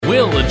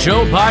Will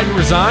Joe Biden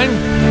resign?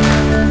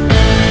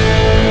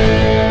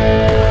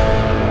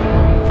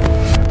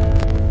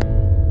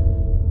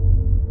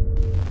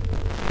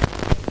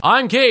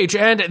 I'm Gage,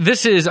 and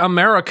this is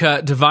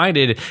America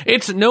Divided.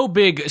 It's no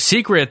big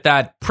secret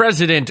that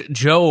President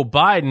Joe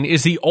Biden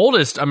is the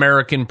oldest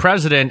American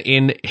president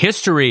in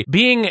history,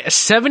 being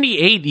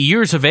 78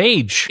 years of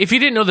age. If you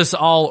didn't know this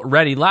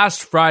already,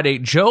 last Friday,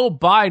 Joe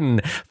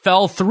Biden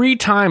fell 3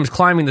 times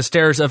climbing the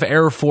stairs of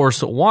Air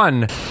Force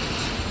One.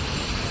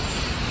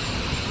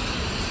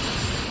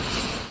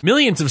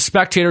 Millions of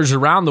spectators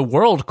around the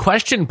world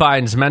questioned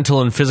Biden's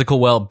mental and physical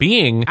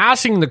well-being,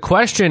 asking the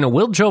question,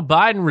 will Joe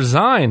Biden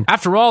resign?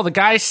 After all, the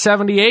guy's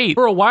 78.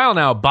 For a while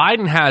now,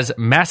 Biden has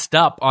messed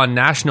up on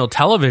national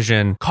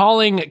television,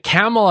 calling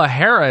Kamala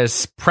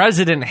Harris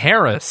President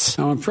Harris.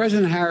 Now, I'm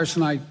President Harris,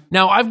 and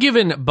Now, I've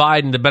given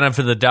Biden the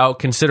benefit of the doubt,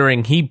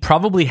 considering he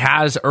probably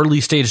has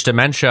early-stage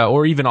dementia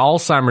or even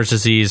Alzheimer's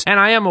disease, and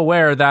I am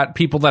aware that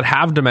people that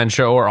have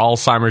dementia or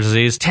Alzheimer's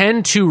disease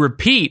tend to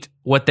repeat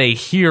what they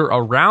hear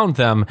around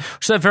them,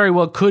 so that very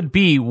well could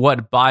be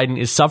what Biden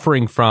is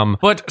suffering from.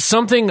 But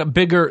something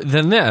bigger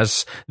than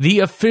this, the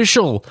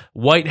official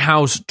White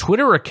House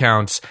Twitter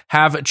accounts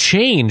have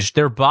changed.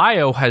 Their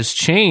bio has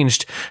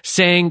changed,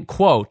 saying,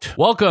 quote,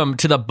 "Welcome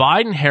to the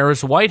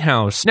Biden-Harris White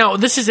House." Now,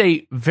 this is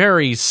a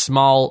very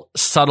small,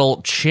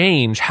 subtle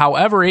change.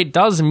 However, it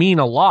does mean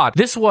a lot.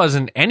 This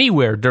wasn't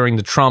anywhere during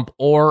the Trump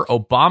or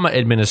Obama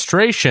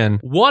administration.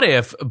 What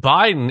if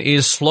Biden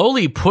is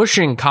slowly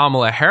pushing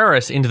Kamala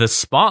Harris into the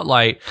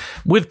spotlight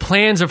with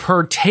plans of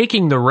her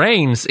taking the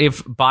reins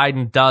if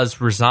Biden does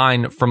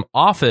resign from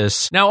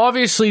office? Now,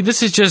 obviously,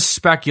 this is just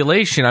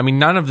speculation. I mean,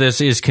 none of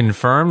this is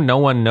confirmed. No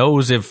one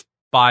knows if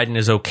Biden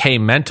is okay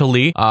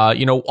mentally.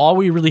 All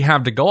we really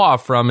have to go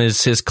off from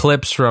is his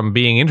clips from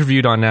being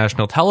interviewed on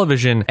national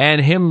television and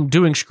him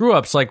doing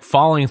screw-ups like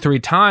falling 3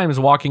 times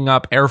walking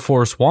up Air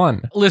Force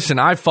One. Listen,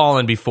 I've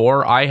fallen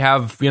before.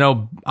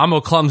 I'm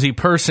a clumsy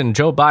person.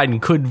 Joe Biden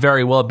could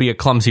very well be a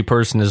clumsy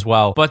person as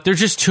well. But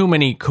there's just too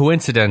many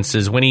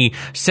coincidences. When he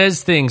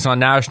says things on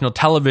national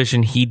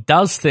television, he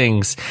does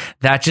things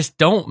that just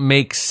don't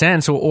make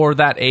sense or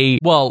that a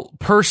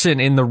person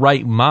in the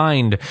right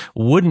mind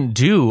wouldn't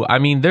do. I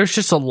mean,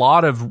 there's just a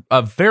lot of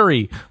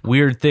very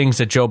weird things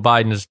that Joe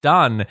Biden has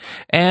done.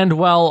 And,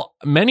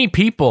 many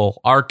people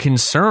are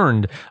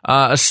concerned,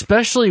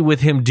 especially with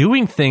him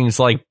doing things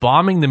like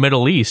bombing the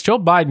Middle East. Joe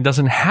Biden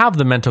doesn't have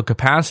the mental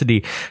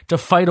capacity to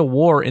fight a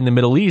war in the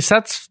Middle East.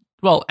 That's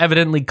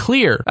evidently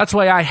clear. That's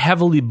why I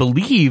heavily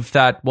believe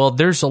that,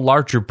 there's a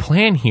larger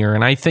plan here.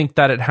 And I think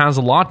that it has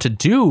a lot to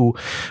do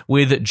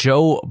with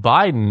Joe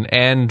Biden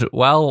and,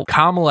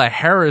 Kamala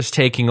Harris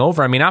taking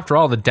over. I mean, after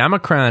all, the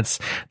Democrats,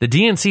 the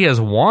DNC has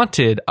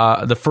wanted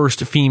the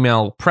first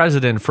female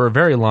president for a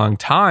very long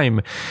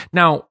time.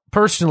 Now,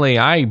 personally,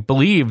 I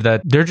believe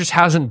that there just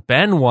hasn't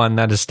been one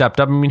that has stepped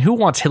up. I mean, who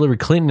wants Hillary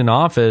Clinton in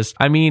office?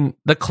 I mean,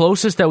 the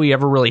closest that we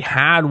ever really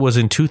had was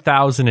in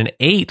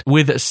 2008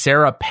 with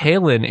Sarah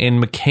Palin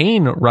and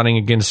McCain running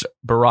against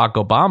Barack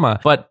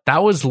Obama. But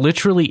that was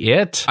literally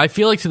it. I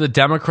feel like to the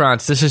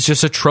Democrats, this is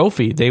just a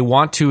trophy. They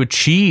want to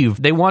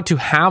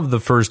have the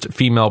first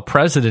female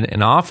president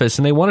in office,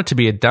 and they want it to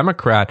be a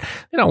Democrat.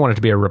 They don't want it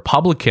to be a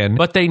Republican,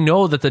 but they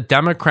know that the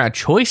Democrat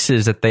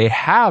choices that they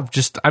have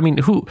who's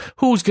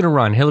going to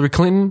run? Hillary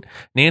Clinton,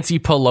 Nancy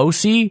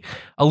Pelosi,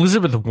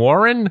 Elizabeth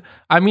Warren?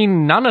 I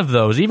mean, none of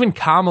those. Even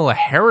Kamala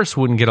Harris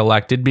wouldn't get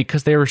elected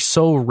because they were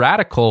so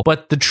radical.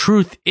 But the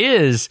truth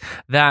is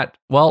that,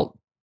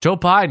 Joe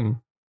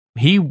Biden,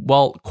 he,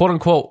 quote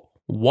unquote,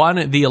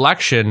 won the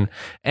election.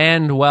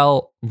 And,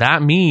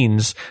 that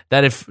means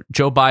that if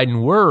Joe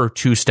Biden were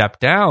to step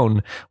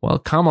down,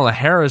 Kamala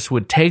Harris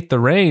would take the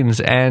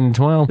reins and,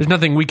 there's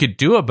nothing we could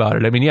do about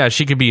it. I mean, yeah,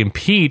 she could be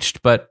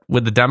impeached, but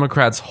with the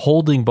Democrats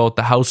holding both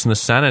the House and the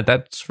Senate,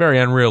 that's very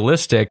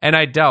unrealistic. And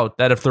I doubt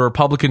that if the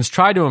Republicans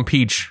try to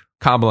impeach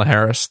Kamala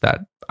Harris,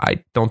 that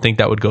I don't think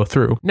that would go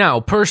through. Now,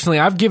 personally,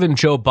 I've given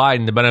Joe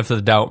Biden the benefit of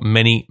the doubt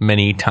many,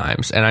 many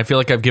times. And I feel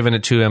like I've given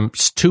it to him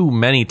too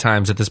many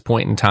times at this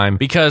point in time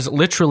because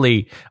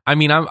literally,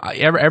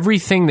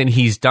 everything that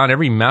he's done,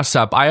 every mess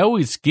up, I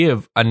always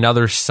give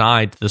another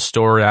side to the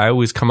story. I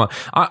always come up.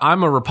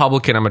 I'm a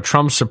Republican. I'm a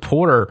Trump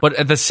supporter. But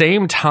at the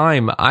same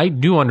time, I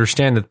do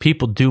understand that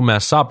people do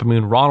mess up. I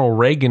mean, Ronald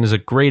Reagan is a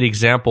great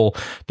example.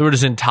 Throughout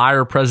his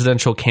entire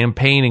presidential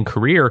campaign and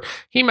career,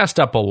 he messed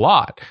up a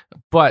lot.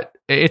 But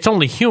it's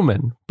only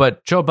human,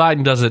 but Joe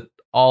Biden does it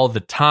all the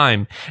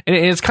time. And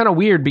it's kind of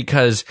weird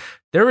because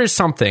there is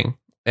something,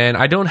 and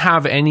I don't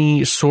have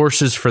any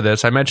sources for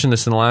this. I mentioned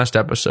this in the last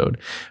episode,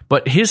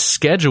 but his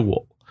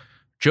schedule,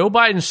 Joe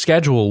Biden's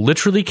schedule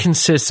literally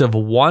consists of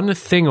one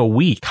thing a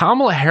week.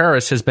 Kamala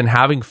Harris has been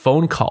having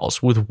phone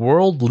calls with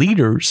world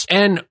leaders,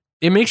 and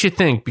it makes you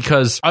think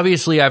because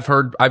obviously I've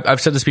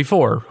said this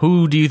before.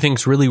 Who do you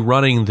think's really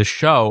running the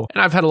show?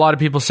 And I've had a lot of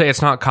people say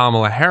it's not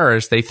Kamala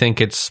Harris. They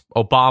think it's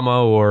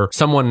Obama or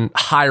someone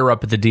higher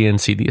up at the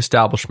DNC, the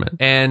establishment.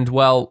 And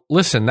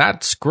listen,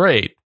 that's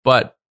great,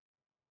 but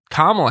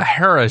Kamala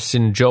Harris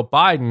and Joe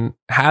Biden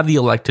have the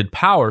elected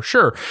power,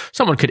 sure,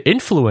 someone could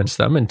influence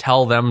them and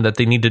tell them that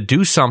they need to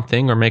do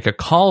something or make a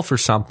call for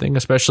something.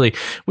 Especially,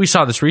 we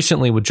saw this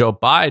recently with Joe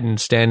Biden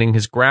standing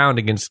his ground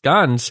against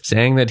guns,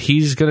 saying that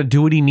he's going to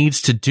do what he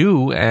needs to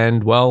do.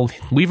 And, well,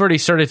 we've already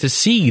started to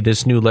see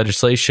this new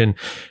legislation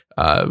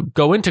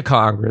go into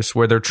Congress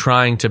where they're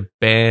trying to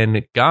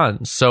ban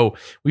guns. So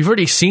we've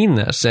already seen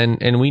this,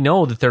 and we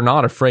know that they're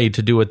not afraid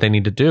to do what they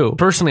need to do.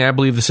 Personally, I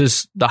believe this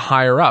is the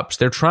higher ups.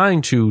 They're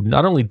trying to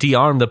not only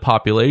de-arm the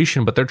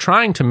population, but they're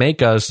trying to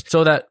make us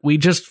so that we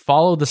just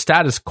follow the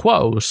status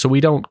quo, so we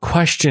don't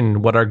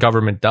question what our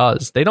government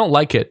does. They don't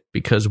like it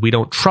because we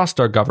don't trust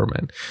our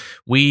government.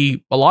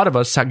 A lot of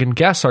us second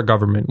guess our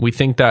government. We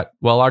think that,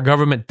 well, our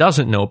government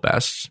doesn't know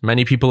best.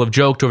 Many people have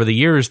joked over the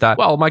years that,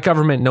 well, my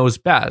government knows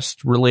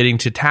best relating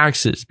to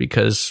taxes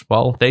because,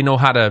 well, they know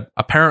how to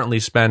apparently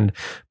spend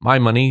my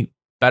money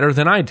better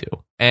than I do.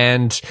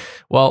 And,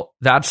 well,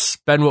 that's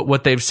been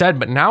what they've said.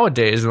 But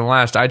nowadays, in the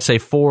last, I'd say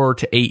 4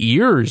 to 8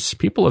 years,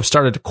 people have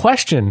started to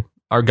question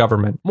our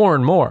government more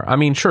and more. I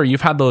mean, sure,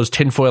 you've had those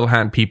tinfoil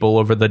hat people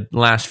over the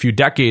last few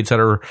decades that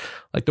are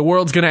like, the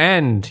world's going to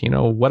end,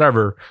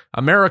 whatever,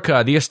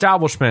 America, the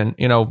establishment,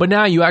 but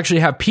now you actually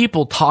have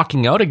people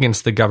talking out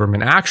against the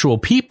government, actual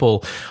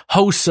people,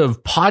 hosts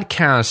of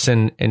podcasts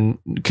and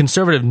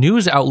conservative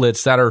news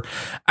outlets that are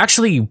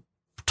actually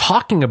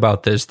talking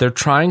about this. They're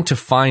trying to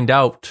find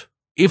out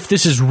if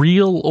this is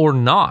real or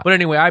not. But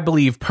anyway, I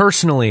believe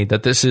personally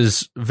that this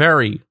is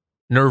very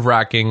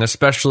nerve-wracking,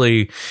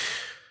 especially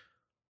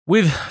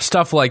with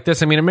stuff like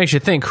this. I mean, it makes you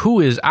think, who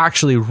is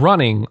actually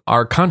running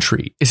our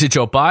country? Is it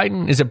Joe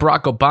Biden? Is it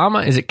Barack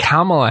Obama? Is it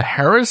Kamala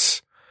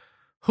Harris?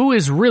 Who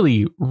is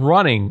really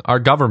running our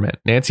government?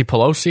 Nancy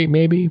Pelosi,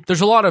 maybe?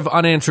 There's a lot of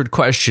unanswered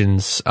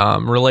questions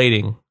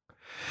relating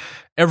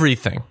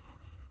everything.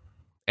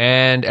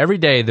 And every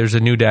day there's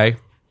a new day.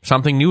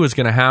 Something new is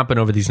going to happen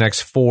over these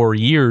next 4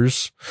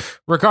 years,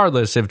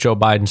 regardless if Joe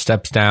Biden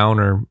steps down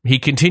or he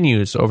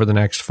continues over the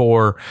next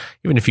 4,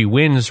 even if he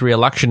wins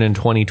re-election in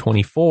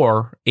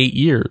 2024, 8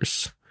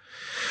 years.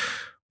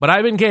 But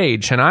I've been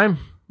Gage, and I'm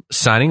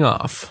signing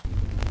off.